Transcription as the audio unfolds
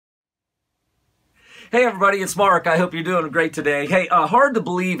Hey everybody, it's Mark. I hope you're doing great today. Hey, hard to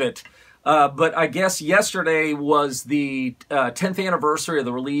believe it, but I guess yesterday was the 10th anniversary of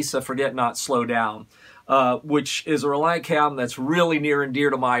the release of Forget Not Slow Down, which is a Relient album that's really near and dear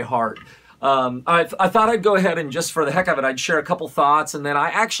to my heart. I thought I'd go ahead and just for the heck of it, I'd share a couple thoughts, and then I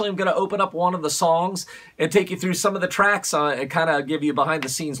actually am going to open up one of the songs and take you through some of the tracks and kind of give you a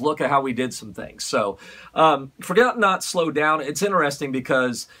behind-the-scenes look at how we did some things. So, Forget Not Slow Down, it's interesting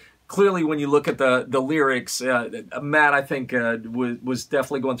because clearly, when you look at the lyrics, Matt, I think, was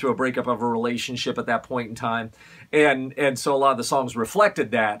definitely going through a breakup of a relationship at that point in time, and so a lot of the songs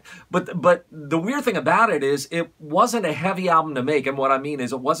reflected that. But the weird thing about it is it wasn't a heavy album to make, and what I mean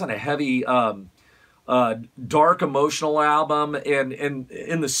is it wasn't a heavy, dark, emotional album. And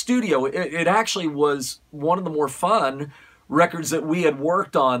in the studio, it actually was one of the more fun records that we had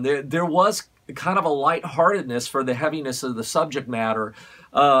worked on. There was kind of a lightheartedness for the heaviness of the subject matter.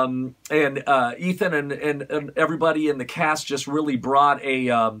 And Ethan and everybody in the cast just really brought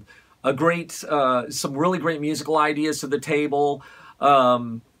a great, some really great musical ideas to the table.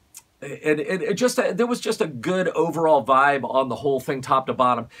 And it just, there was just a good overall vibe on the whole thing, top to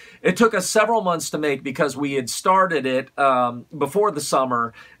bottom. It took us several months to make because we had started it before the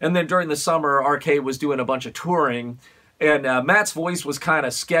summer, and then during the summer, RK was doing a bunch of touring. And Matt's voice was kind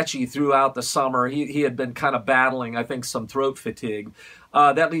of sketchy throughout the summer. He had been kind of battling, I think, some throat fatigue.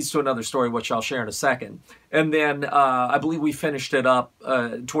 That leads to another story, which I'll share in a second. And then I believe we finished it up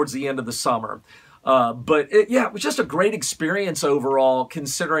towards the end of the summer. But yeah, it was just a great experience overall,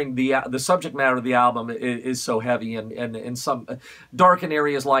 considering the subject matter of the album is so heavy and in some dark in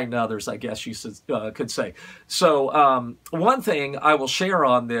areas, light in others, I guess you could say. So one thing I will share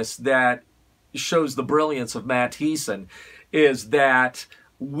on this that shows the brilliance of Matt Townsend is that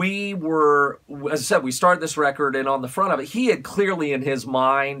we were, as I said, we started this record, and on the front of it, he had clearly in his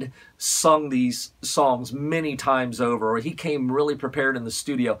mind sung these songs many times over, or he came really prepared in the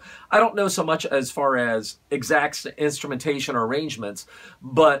studio. I don't know so much as far as exact instrumentation or arrangements,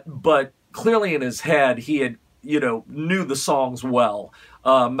 but clearly in his head, he had, knew the songs well,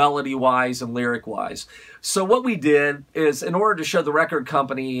 melody-wise and lyric-wise. So what we did is, in order to show the record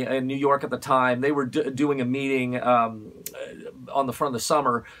company in New York at the time, they were doing a meeting on the front of the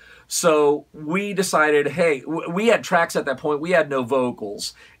summer. So we decided, hey, we had tracks at that point. We had no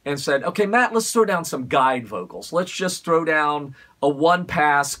vocals, and said, okay, Matt, let's throw down some guide vocals. Let's just throw down a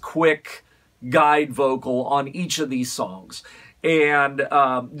one-pass, quick guide vocal on each of these songs. And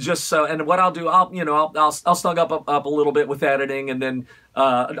just so, and what I'll do, I'll snug up a little bit with editing, and then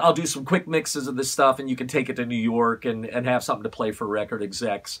I'll do some quick mixes of this stuff, and you can take it to New York and have something to play for record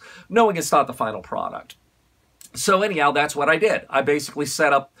execs, knowing it's not the final product. So anyhow, that's what I did. I basically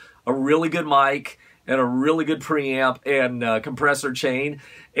set up a really good mic and a really good preamp and compressor chain,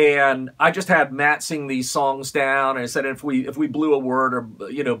 and I just had Matt sing these songs down, and I said if we blew a word or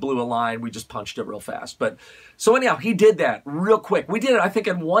blew a line, we just punched it real fast. But so anyhow, he did that real quick. We did it, I think,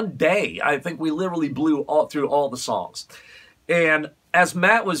 in one day. I think we literally blew through all the songs. And as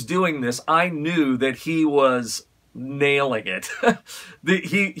Matt was doing this, I knew that he was nailing it.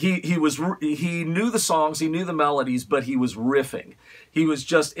 He knew the songs, he knew the melodies, but he was riffing. He was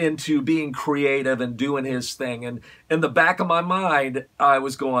just into being creative and doing his thing. And in the back of my mind, I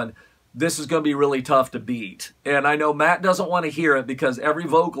was going, this is going to be really tough to beat. And I know Matt doesn't want to hear it because every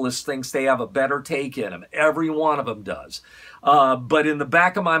vocalist thinks they have a better take in them. Every one of them does. But in the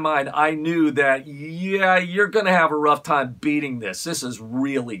back of my mind, I knew that, yeah, you're going to have a rough time beating this. This is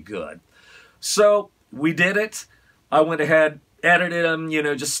really good. So we did it. I went ahead, edited them,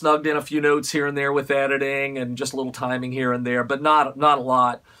 just snugged in a few notes here and there with editing and just a little timing here and there, but not a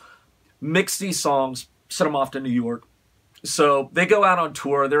lot. Mixed these songs, sent them off to New York. So they go out on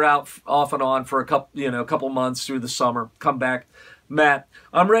tour. They're out off and on for a couple months through the summer. Come back, Matt,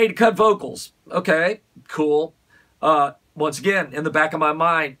 I'm ready to cut vocals. Okay, cool. Once again, in the back of my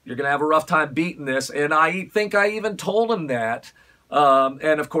mind, you're going to have a rough time beating this. And I think I even told him that.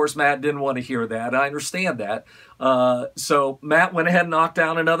 And of course, Matt didn't want to hear that. I understand that. So Matt went ahead and knocked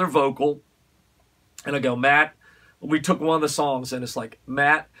down another vocal. And I go, Matt, we took one of the songs, and it's like,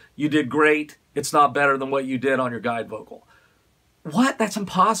 Matt, you did great. It's not better than what you did on your guide vocal. What? That's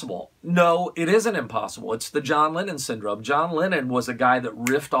impossible. No, it isn't impossible. It's the John Lennon syndrome. John Lennon was a guy that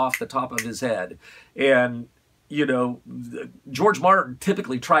riffed off the top of his head. And George Martin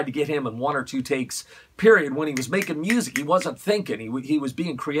typically tried to get him in one or two takes, period. When he was making music, he wasn't thinking. He was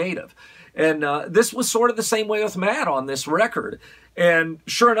being creative. And this was sort of the same way with Matt on this record. And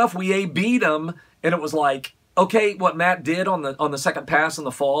sure enough, we A-B'd him, and it was like, okay, what Matt did on the second pass in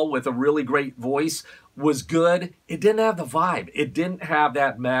the fall with a really great voice was good. It didn't have the vibe. It didn't have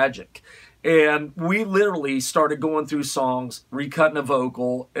that magic. And we literally started going through songs, recutting a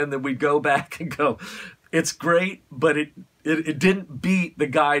vocal, and then we'd go back and go, it's great, but it didn't beat the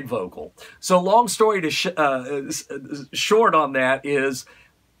guide vocal. So long story short on that is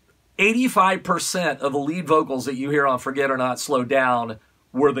 85% of the lead vocals that you hear on Forget or Not Slow Down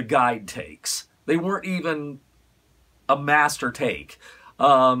were the guide takes. They weren't even a master take.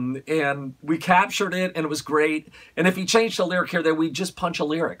 And we captured it, and it was great. And if you change the lyric here, then we just punch a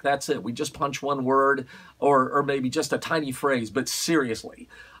lyric. That's it. We just punch one word or maybe just a tiny phrase. But seriously,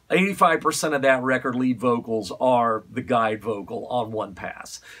 85% of that record lead vocals are the guide vocal on one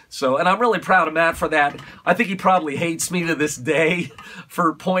pass. So, and I'm really proud of Matt for that. I think he probably hates me to this day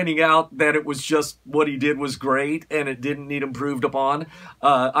for pointing out that it was just what he did was great and it didn't need improved upon.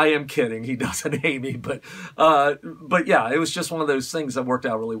 I am kidding. He doesn't hate me, but yeah, it was just one of those things that worked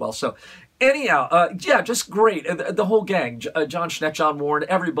out really well. So anyhow, yeah, just great. The whole gang, John Schneck, John Warren,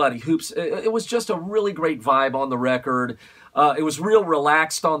 everybody, Hoops. It was just a really great vibe on the record. It was real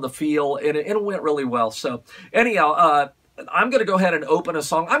relaxed on the feel, and it went really well. So anyhow, I'm going to go ahead and open a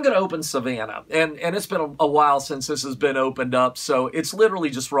song. I'm going to open Savannah, and it's been a while since this has been opened up, so it's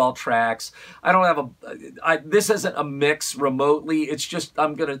literally just raw tracks. I don't have this isn't a mix remotely. It's just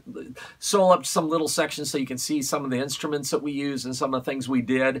I'm going to solo up some little sections so you can see some of the instruments that we use and some of the things we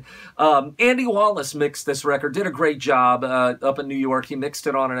did. Andy Wallace mixed this record, did a great job up in New York. He mixed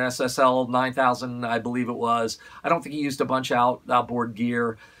it on an SSL 9000, I believe it was. I don't think he used a bunch of outboard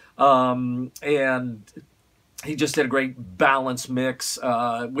gear, and he just did a great balanced mix,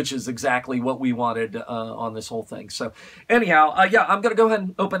 which is exactly what we wanted on this whole thing. So anyhow, yeah, I'm going to go ahead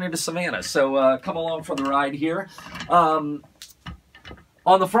and open into Savannah. So come along for the ride here. On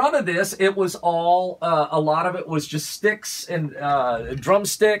the front of this, it was all, a lot of it was just sticks and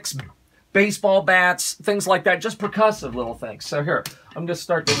drumsticks, baseball bats, things like that, just percussive little things. So here, I'm going to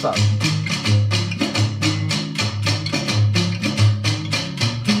start this up.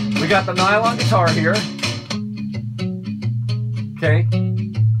 We got the nylon guitar here. Okay,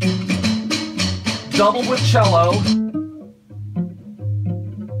 double with cello,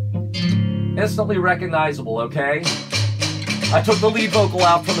 instantly recognizable, okay? I took the lead vocal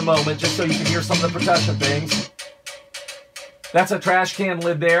out for the moment just so you can hear some of the percussion things. That's a trash can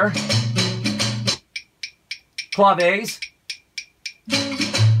lid there. Claves.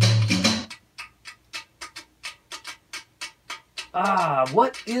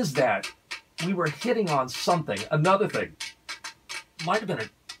 What is that? We were hitting on something, another thing. Might have been a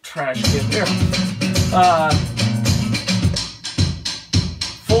trash can there.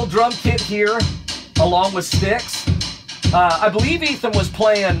 Full drum kit here, along with sticks. I believe Ethan was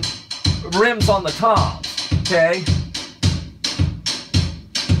playing rims on the toms, okay?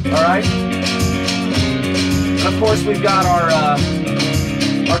 All right. And of course, we've got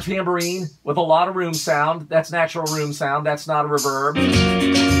our tambourine with a lot of room sound. That's natural room sound. That's not a reverb.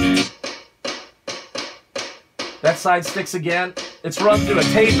 That side sticks again. It's run through a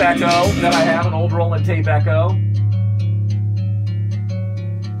tape echo that I have, an old rolling tape echo.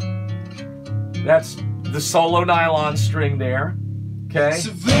 That's the solo nylon string there. Okay.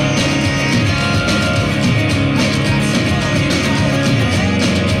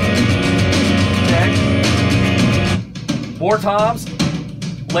 Okay. More toms,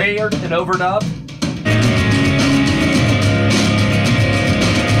 layered and overdubbed.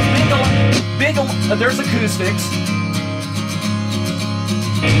 There's acoustics.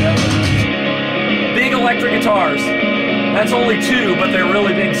 Big electric guitars. That's only two, but they're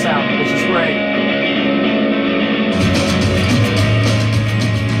really big sounding, which is great.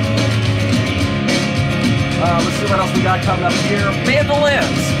 Let's see what else we got coming up here.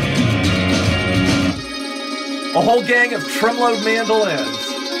 Mandolins. A whole gang of tremolo mandolins.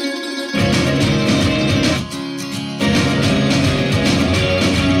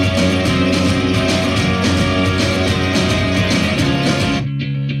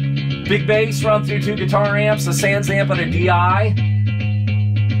 Big bass run through two guitar amps, a Sans amp and a DI.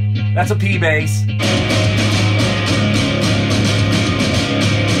 That's a P bass.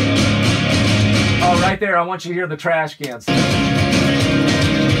 Oh, right there, I want you to hear the trash cans. Okay.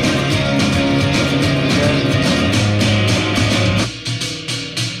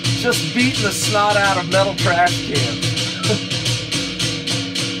 Just beating the snot out of metal trash cans.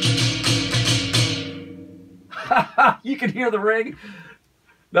 You can hear the ring.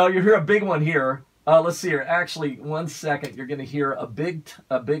 No, you hear a big one here. Let's see here. Actually, 1 second. You're going to hear a big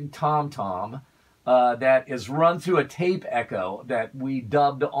tom-tom that is run through a tape echo that we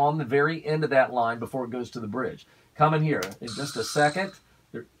dubbed on the very end of that line before it goes to the bridge. Coming here in just a second.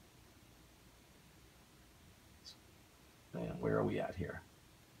 Man, where are we at here?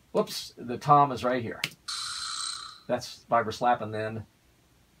 Whoops, the tom is right here. That's vibra slapping then.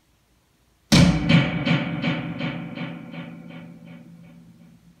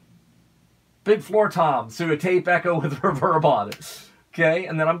 Big floor tom through a tape echo with reverb on it. Okay,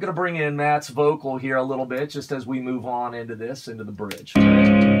 and then I'm going to bring in Matt's vocal here a little bit just as we move on into this, into the bridge.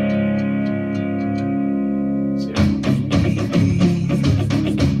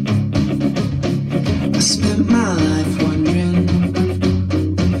 I spent my life wondering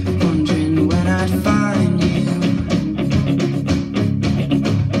when I'd find you.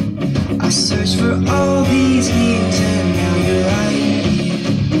 I searched for all these years and now you're right here.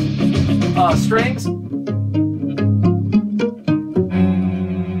 Strings.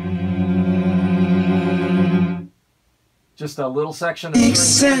 Just a little section of Makes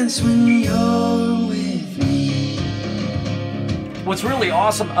sense when you're with me. What's really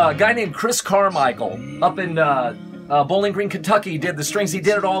awesome, a guy named Chris Carmichael up in Bowling Green, Kentucky did the strings. He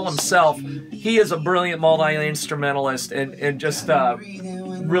did it all himself. He is a brilliant multi-instrumentalist and just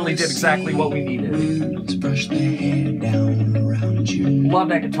really did exactly what we needed. Love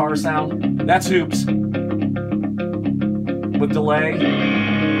that guitar sound. That's hoops. With delay.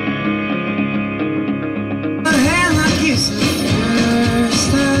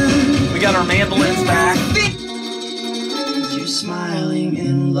 We got our mandolins back. You're smiling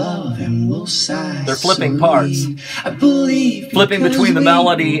in love and we'll sigh. They're flipping parts. I believe flipping between the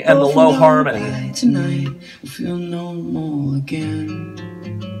melody and the low harmony. Tonight we'll feel no more again.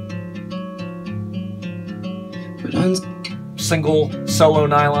 Single solo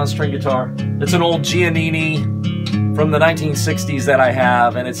nylon string guitar. It's an old Giannini from the 1960s that I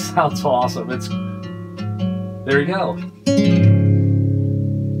have, and it sounds awesome. It's there you go.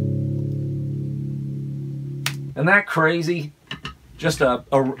 Isn't that crazy? Just a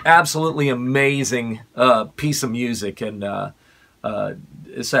absolutely amazing piece of music, and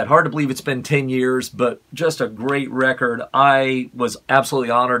it's sad. Hard to believe it's been 10 years, but just a great record. I was absolutely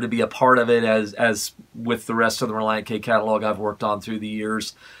honored to be a part of it, as with the rest of the Relient K catalog I've worked on through the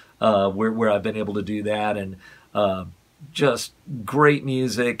years, where I've been able to do that, and just great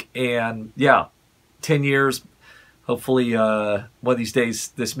music. And yeah, 10 years. Hopefully, one of these days,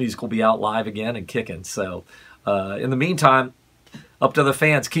 this music will be out live again and kicking. So, in the meantime, up to the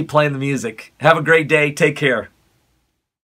fans, keep playing the music. Have a great day. Take care.